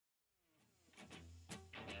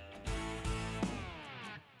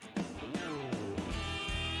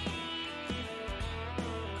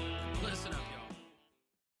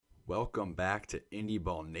Welcome back to Indy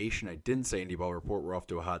Ball Nation. I didn't say Indy Ball Report. We're off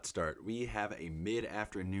to a hot start. We have a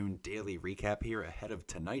mid-afternoon daily recap here ahead of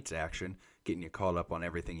tonight's action, getting you caught up on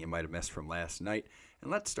everything you might have missed from last night. And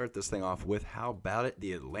let's start this thing off with how about it,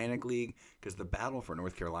 the Atlantic League, because the battle for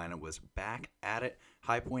North Carolina was back at it.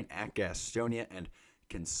 High Point at Gastonia, and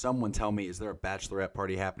can someone tell me, is there a bachelorette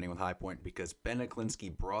party happening with High Point? Because Ben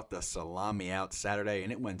Aklinski brought the salami out Saturday,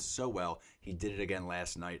 and it went so well, he did it again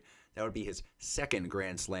last night. That would be his second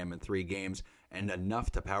Grand Slam in 3 games, and enough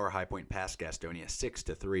to power High Point past Gastonia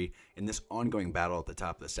 6-3 in this ongoing battle at the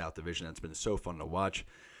top of the South Division. That's been so fun to watch.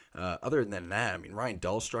 Other than that, Ryan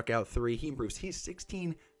Dull struck out 3. He improves. He's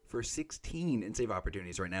 16 for 16 in save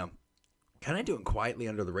opportunities right now. Kind of doing quietly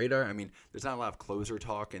under the radar. There's not a lot of closer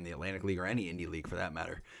talk in the Atlantic League or any Indy League for that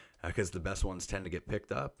matter, because the best ones tend to get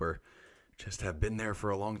picked up or just have been there for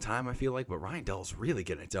a long time, I feel like. But Ryan Dull's really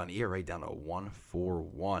getting it done. ERA down to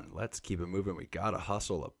 1.41. Let's keep it moving. We got to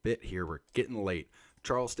hustle a bit here. We're getting late.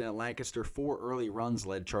 Charleston at Lancaster. 4 early runs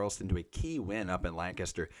led Charleston to a key win up in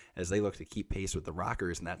Lancaster as they look to keep pace with the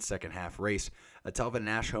Rockers in that second half race. A Telvin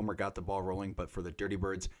Nash homer got the ball rolling, but for the Dirty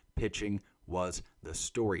Birds, pitching was the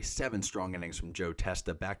story. 7 strong innings from Joe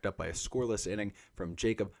Testa, backed up by a scoreless inning from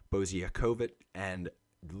Jacob Boziakovic and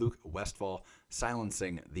Luke Westfall,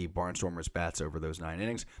 silencing the Barnstormers' bats over those 9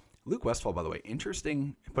 innings. Luke Westfall, by the way,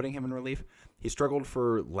 interesting putting him in relief. He struggled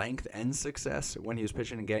for length and success when he was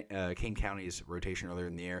pitching in Kane County's rotation earlier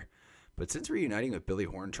in the year. But since reuniting with Billy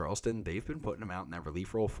Horn Charleston, they've been putting him out in that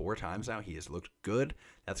relief role 4 times now. He has looked good.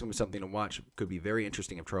 That's going to be something to watch. Could be very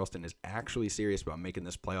interesting if Charleston is actually serious about making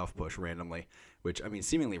this playoff push randomly, which,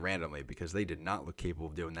 seemingly randomly, because they did not look capable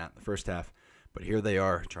of doing that in the first half. But here they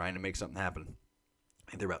are trying to make something happen.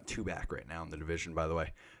 They're about 2 back right now in the division, by the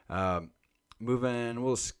way. Moving,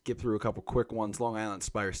 we'll skip through a couple quick ones. Long Island,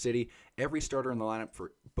 Spire City. Every starter in the lineup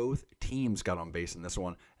for both teams got on base in this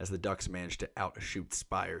one as the Ducks managed to outshoot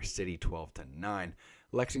Spire City 12-9.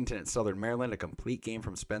 Lexington at Southern Maryland, a complete game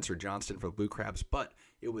from Spencer Johnston for the Blue Crabs, but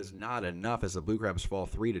it was not enough as the Blue Crabs fall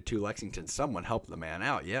 3-2 Lexington. Someone helped the man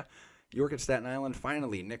out, yeah? York at Staten Island,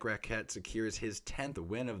 finally, Nick Raquette secures his 10th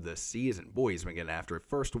win of the season. Boy, he's been getting after it.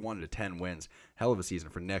 First 1 to 10 wins. Hell of a season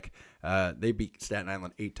for Nick. They beat Staten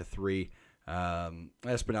Island 8-3.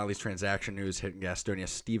 Espinali's transaction news hitting Gastonia.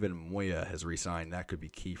 Steven Moya has re-signed. That could be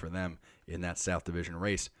key for them in that South Division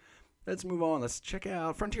race. Let's move on. Let's check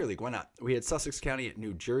out Frontier League. Why not? We had Sussex County at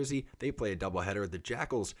New Jersey. They play a doubleheader. The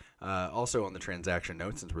Jackals, also on the transaction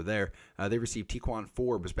note, since we're there, they received Tiquan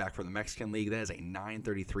Forbes back from the Mexican League. That is a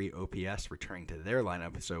 933 OPS returning to their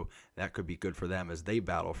lineup, so that could be good for them as they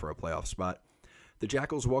battle for a playoff spot. The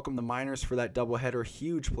Jackals welcome the Miners for that doubleheader.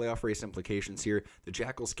 Huge playoff race implications here. The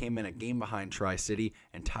Jackals came in a game behind Tri-City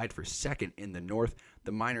and tied for second in the North.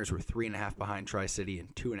 The Miners were 3.5 behind Tri-City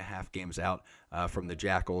and 2.5 games out from the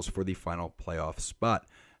Jackals for the final playoff spot.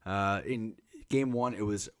 In Game 1, it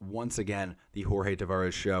was once again the Jorge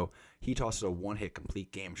Tavares show. He tosses a one-hit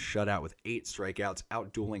complete game shutout with 8 strikeouts,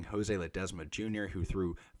 outdueling Jose Ledesma Jr., who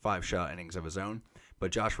threw 5 shutout innings of his own.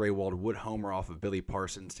 But Josh Raywald would homer off of Billy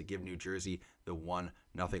Parsons to give New Jersey the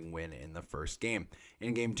 1-0 win in the first game.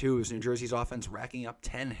 In Game 2, it was New Jersey's offense racking up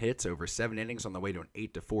 10 hits over 7 innings on the way to an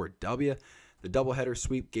 8-4 W. The doubleheader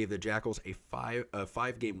sweep gave the Jackals a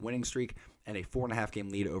 5-game winning streak and a 4.5-game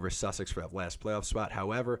lead over Sussex for that last playoff spot.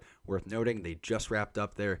 However, worth noting, they just wrapped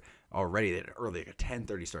up there already. They had like a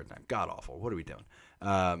 10:30 start time. God awful. What are we doing?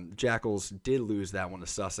 Jackals did lose that one to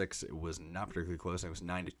Sussex. It was not particularly close. It was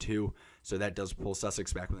 9-2. So that does pull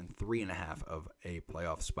Sussex back within 3.5 of a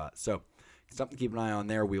playoff spot. So something to keep an eye on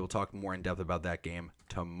there. We will talk more in depth about that game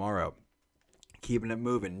tomorrow. Keeping it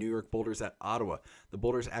moving, New York Boulders at Ottawa. The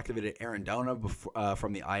Boulders activated Aaron Downa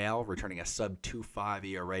from the IL, returning a sub-2.5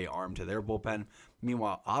 ERA arm to their bullpen.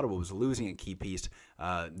 Meanwhile, Ottawa was losing a key piece,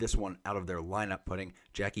 this one out of their lineup, putting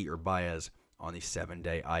Jackie Urbaez on the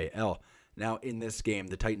 7-day IL. Now, in this game,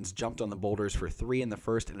 the Titans jumped on the Boulders for 3 in the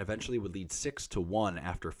first and eventually would lead 6-1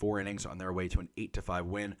 after 4 innings on their way to an 8-5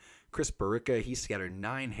 win. Chris Barica, he scattered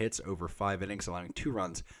 9 hits over 5 innings, allowing 2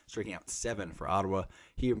 runs, striking out 7 for Ottawa.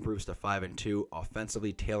 He improves to 5-2.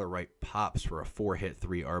 Offensively, Taylor Wright pops for a 4-hit,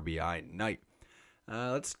 3 RBI night.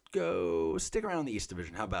 Let's go stick around in the East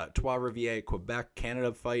Division. How about Trois-Rivières, Quebec,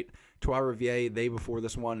 Canada fight? Trois-Rivières, they before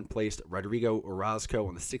this one placed Rodrigo Orozco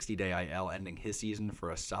on the 60-day IL, ending the season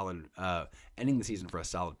for a solid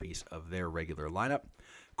piece of their regular lineup.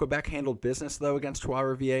 Quebec handled business, though, against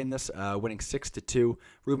Trois-Rivières in this, winning 6-2.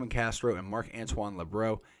 Ruben Castro and Marc-Antoine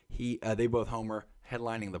Lebreau, they both homer,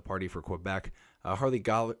 headlining the party for Quebec. Harley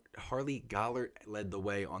Gollert led the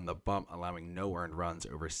way on the bump, allowing no earned runs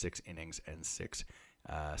over 6 innings and 6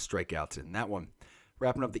 strikeouts in that one.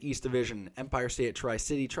 Wrapping up the East Division, Empire State at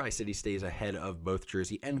Tri-City. Tri-City stays ahead of both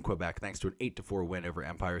Jersey and Quebec thanks to an 8-4 win over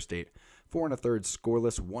Empire State. 4 1/3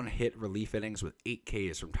 scoreless, 1-hit relief innings with 8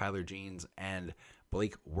 Ks from Tyler Jeans and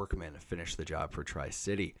Blake Workman finished the job for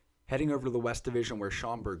Tri-City. Heading over to the West Division where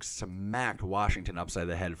Schaumburg smacked Washington upside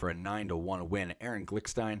the head for a 9-1 win. Aaron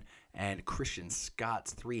Glickstein and Christian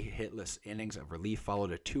Scott's 3 hitless innings of relief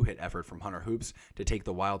followed a 2-hit effort from Hunter Hoops to take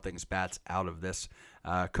the Wild Things bats out of this.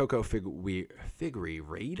 Coco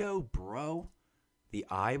Figueiredo, bro, the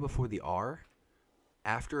I before the R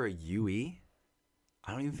after a UE?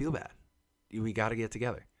 I don't even feel bad. We got to get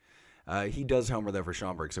together. He does homer, though, for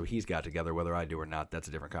Schaumburg, so he's got together. Whether I do or not, that's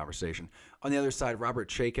a different conversation. On the other side, Robert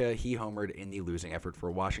Chayka, he homered in the losing effort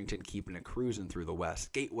for Washington, keeping it cruising through the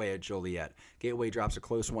West. Gateway at Joliet. Gateway drops a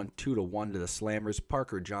close one, 2-1 to the Slammers.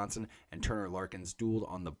 Parker Johnson and Turner Larkins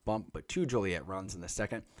dueled on the bump, but 2 Joliet runs in the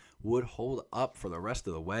second would hold up for the rest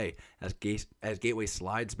of the way as Gateway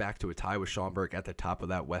slides back to a tie with Schaumburg at the top of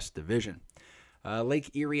that West Division. Lake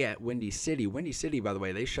Erie at Windy City. Windy City, by the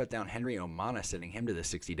way, they shut down Henry Omana, sending him to the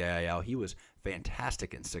 60-day IL. He was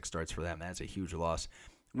fantastic in 6 starts for them. That's a huge loss.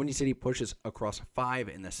 Windy City pushes across 5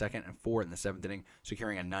 in the second and 4 in the 7th inning,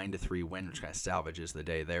 securing a 9-3 win, which kind of salvages the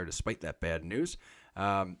day there despite that bad news.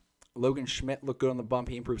 Logan Schmidt looked good on the bump.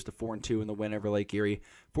 He improves to 4-2 in the win over Lake Erie.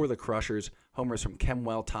 For the Crushers, homers from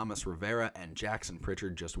Kemwell, Thomas Rivera, and Jackson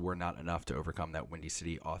Pritchard just were not enough to overcome that Windy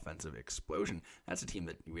City offensive explosion. That's a team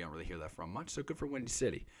that we don't really hear that from much, so good for Windy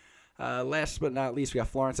City. Last but not least, we got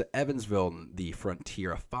Florence at Evansville, the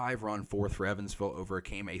Frontier. A 5-run fourth for Evansville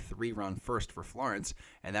overcame a 3-run first for Florence,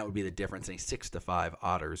 and that would be the difference in a 6-5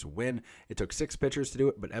 Otters win. It took 6 pitchers to do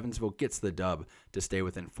it, but Evansville gets the dub to stay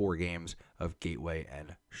within 4 games of Gateway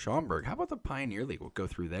and Schaumburg. How about the Pioneer League? We'll go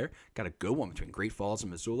through there. Got a good one between Great Falls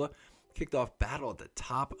and Missoula. Kicked off battle at the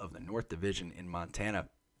top of the North Division in Montana.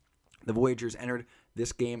 The Voyagers entered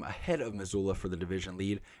this game ahead of Missoula for the division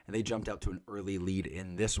lead, and they jumped out to an early lead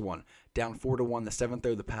in this one. Down 4-1 the 7th,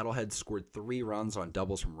 though, the Paddleheads scored 3 runs on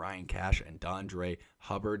doubles from Ryan Cash and Dondre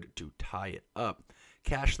Hubbard to tie it up.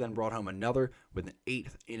 Cash then brought home another with an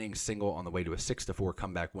 8th inning single on the way to a 6-4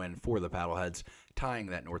 comeback win for the Paddleheads, tying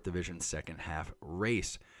that North Division second half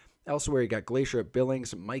race. Elsewhere, you got Glacier at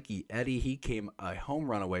Billings. Mikey Eddy, he came a home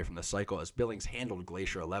run away from the cycle as Billings handled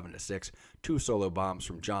Glacier 11-6. 2 solo bombs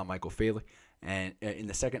from John Michael Faley, and in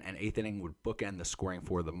the 2nd and 8th inning would bookend the scoring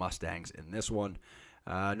for the Mustangs in this one.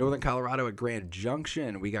 Northern Colorado at Grand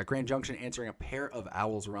Junction. We got Grand Junction answering a pair of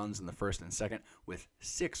Owls runs in the 1st and 2nd with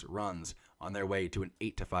 6 runs on their way to an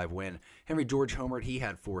 8-5 win. Henry George homered. He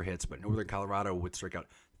had 4 hits, but Northern Colorado would strike out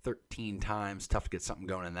 13 times. Tough to get something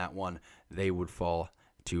going in that one. They would fall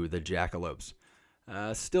to the Jackalopes.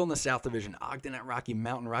 Still in the South Division, Ogden at Rocky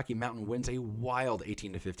Mountain. Rocky Mountain wins a wild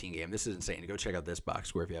 18-15 game. This is insane. Go check out this box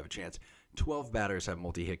score if you have a chance. 12 batters have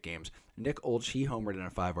multi-hit games. Nick Olch, he homered in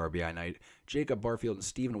a 5 RBI night. Jacob Barfield and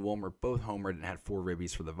Stephen Wilmer both homered and had 4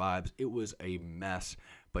 ribbies for the Vibes. It was a mess.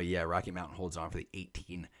 But yeah, Rocky Mountain holds on for the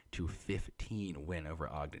 18-15 win over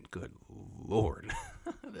Ogden. Good Lord.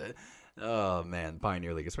 Oh, man,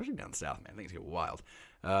 Pioneer League, especially down south, man. Things get wild.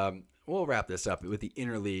 We'll wrap this up with the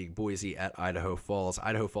Interleague Boise at Idaho Falls.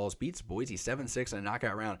 Idaho Falls beats Boise 7-6 in a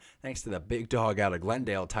knockout round thanks to the big dog out of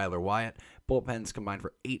Glendale, Tyler Wyatt. Bullpens combined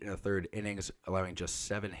for 8 1/3 innings, allowing just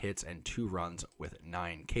 7 hits and 2 runs with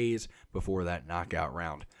 9 Ks before that knockout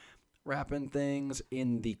round. Wrapping things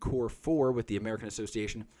in the Core 4 with the American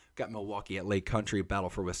Association, got Milwaukee at Lake Country, battle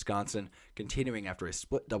for Wisconsin, continuing after a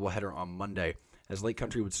split doubleheader on Monday, as Lake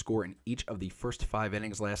Country would score in each of the first 5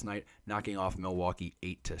 innings last night, knocking off Milwaukee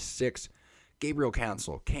 8-6. Gabriel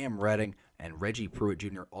Council, Cam Redding, and Reggie Pruitt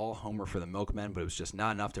Jr. all homer for the Milkmen, but it was just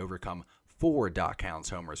not enough to overcome 4 Doc Hounds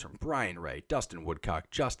homers from Brian Ray, Dustin Woodcock,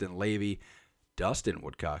 Justin Levy,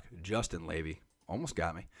 almost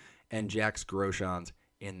got me, and Jax Groshans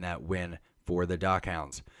in that win for the Doc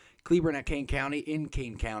Hounds. Cleburne at Kane County. In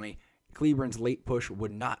Kane County, Cleburne's late push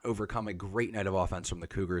would not overcome a great night of offense from the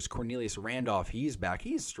Cougars. Cornelius Randolph, he's back.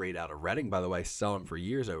 He's straight out of Reading, by the way. Sell him for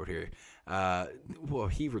years over here.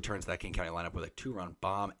 He returns to that King County lineup with a 2-run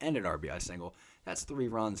bomb and an RBI single. That's 3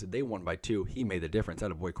 runs. They won by 2. He made the difference.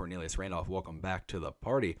 That boy Cornelius Randolph, welcome back to the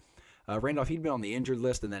party. Randolph, he'd been on the injured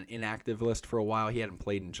list and then inactive list for a while. He hadn't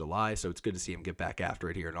played in July, so it's good to see him get back after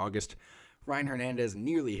it here in August. Ryan Hernandez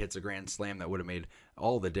nearly hits a grand slam that would have made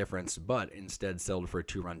all the difference, but instead settled for a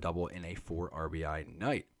 2-run double in a 4 RBI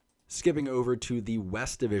night. Skipping over to the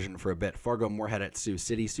West Division for a bit, Fargo-Moorhead at Sioux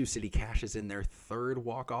City. Sioux City cashes in their third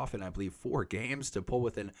walk-off in, I believe, 4 games to pull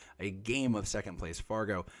within a game of second place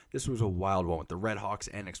Fargo. This was a wild one with the Red Hawks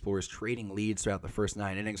and Explorers trading leads throughout the first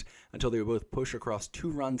 9 innings until they were both pushed across 2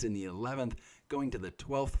 runs in the 11th. Going to the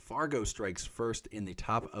 12th, Fargo strikes first in the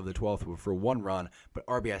top of the 12th for 1 run, but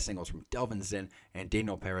RBI singles from Delvin Zinn and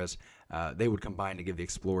Daniel Perez. They would combine to give the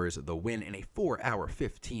Explorers the win in a 4-hour,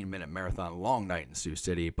 15-minute marathon long night in Sioux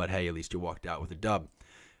City, but hey, at least you walked out with a dub.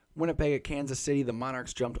 Winnipeg at Kansas City, the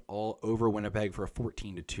Monarchs jumped all over Winnipeg for a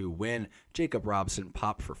 14-2 win. Jacob Robson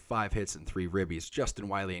popped for 5 hits and 3 ribbies. Justin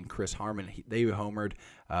Wiley and Chris Harmon, they homered.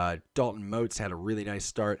 Dalton Moats had a really nice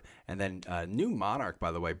start. And then new Monarch,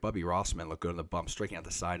 by the way, Bubby Rossman looked good on the bump, striking out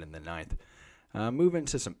the side in the 9th. Moving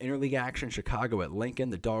to some interleague action, Chicago at Lincoln.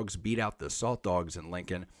 The Dogs beat out the Salt Dogs in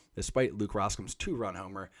Lincoln. Despite Luke Roscom's 2-run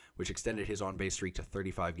homer, which extended his on-base streak to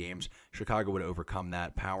 35 games, Chicago would overcome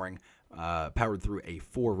that, powered through a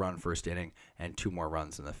 4-run first inning and 2 more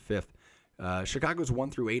runs in the 5th. Chicago's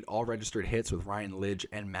 1 through 8 all registered hits with Ryan Lidge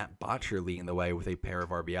and Matt Botcher leading the way with a pair of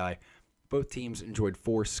RBI. Both teams enjoyed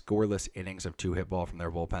 4 scoreless innings of 2-hit ball from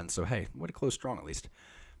their bullpens, so hey, what a close strong at least.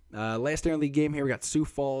 Last interleague game here, we got Sioux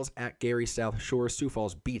Falls at Gary South Shore. Sioux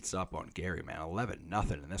Falls beats up on Gary, man,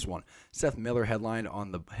 11-0 in this one. Seth Miller headlined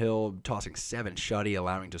on the hill, tossing 7 shutty,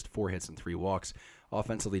 allowing just 4 hits and 3 walks.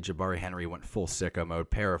 Offensively, Jabari Henry went full sicko mode,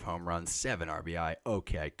 pair of home runs, 7 RBI.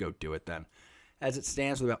 Okay, go do it then. As it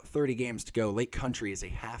stands with about 30 games to go, Lake Country is a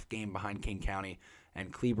half game behind King County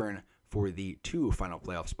and Cleburne for the 2 final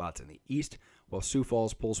playoff spots in the East, while Sioux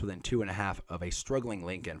Falls pulls within 2.5 of a struggling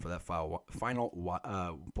Lincoln for that final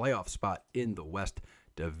playoff spot in the West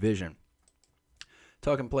Division.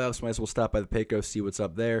 Talking playoffs, might as well stop by the Pecos, see what's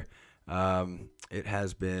up there. It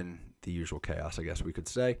has been the usual chaos, I guess we could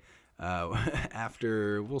say.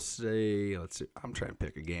 After, we'll say, let's see, I'm trying to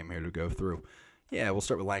pick a game here to go through. Yeah, we'll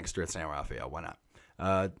start with Lancaster at San Rafael. Why not?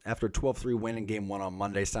 After a 12-3 win in Game 1 on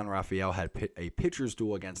Monday, San Rafael had a pitcher's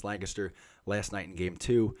duel against Lancaster last night in Game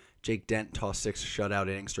 2. Jake Dent tossed 6 shutout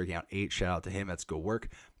innings, striking out 8. Shout out to him. That's good work.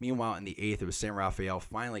 Meanwhile, in the 8th, it was San Rafael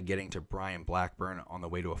finally getting to Brian Blackburn on the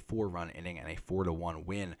way to a 4-run inning and a 4-1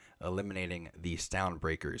 win, eliminating the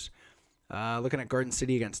Soundbreakers. Looking at Garden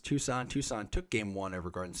City against Tucson. Tucson took Game 1 over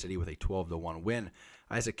Garden City with a 12-1 win.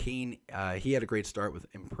 Isaac Keene, he had a great start with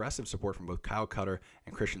impressive support from both Kyle Cutter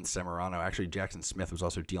and Christian Semerano. Actually, Jackson Smith was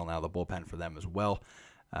also dealing out of the bullpen for them as well.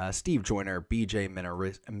 Steve Joyner, BJ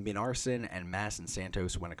Minarson, and Madison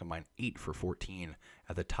Santos went a combined 8 for 14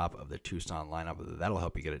 at the top of the Tucson lineup. That'll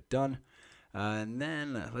help you get it done. And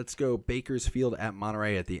then let's go Bakersfield at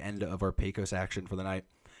Monterey at the end of our Pecos action for the night.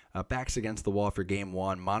 Backs against the wall for Game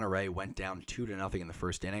 1. Monterey went down 2-0 in the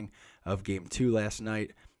first inning of Game 2 last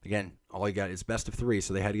night. Again, all you got is best of 3,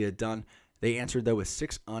 so they had to get it done. They answered, though, with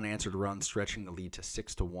 6 unanswered runs, stretching the lead to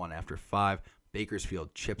 6-1 after 5.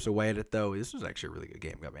 Bakersfield chips away at it, though. This was actually a really good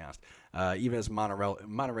game, gotta be honest. Even as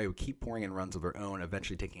Monterey would keep pouring in runs of their own,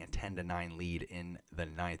 eventually taking a 10-9 lead in the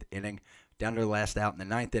 9th inning. Down to the last out in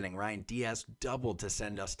the 9th inning, Ryan Diaz doubled to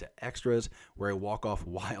send us to extras, where a walk-off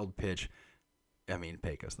wild pitch,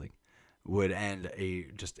 Pecos League, would end a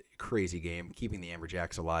just crazy game, keeping the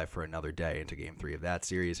Amberjacks alive for another day into Game 3 of that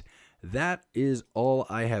series. That is all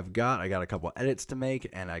I have got. I got a couple edits to make,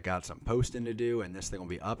 and I got some posting to do, and this thing will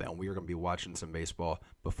be up, and we're going to be watching some baseball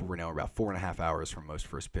before we know, about 4.5 hours from most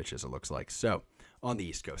first pitches, it looks like. So, on the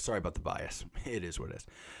East Coast, sorry about the bias. It is what it is.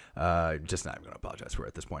 Just not even going to apologize for it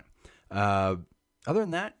at this point. Other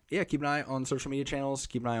than that, yeah, keep an eye on social media channels.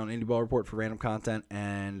 Keep an eye on Indy Ball Report for random content,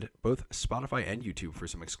 and both Spotify and YouTube for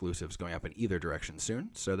some exclusives going up in either direction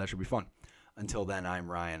soon. So that should be fun. Until then,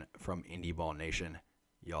 I'm Ryan from Indy Ball Nation.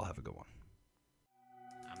 Y'all have a good one.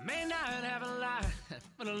 I may not have a lot,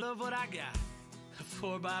 but I love what I got. A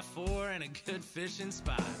 4x4 and a good fishing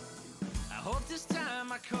spot. I hope this time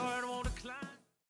my card won't decline.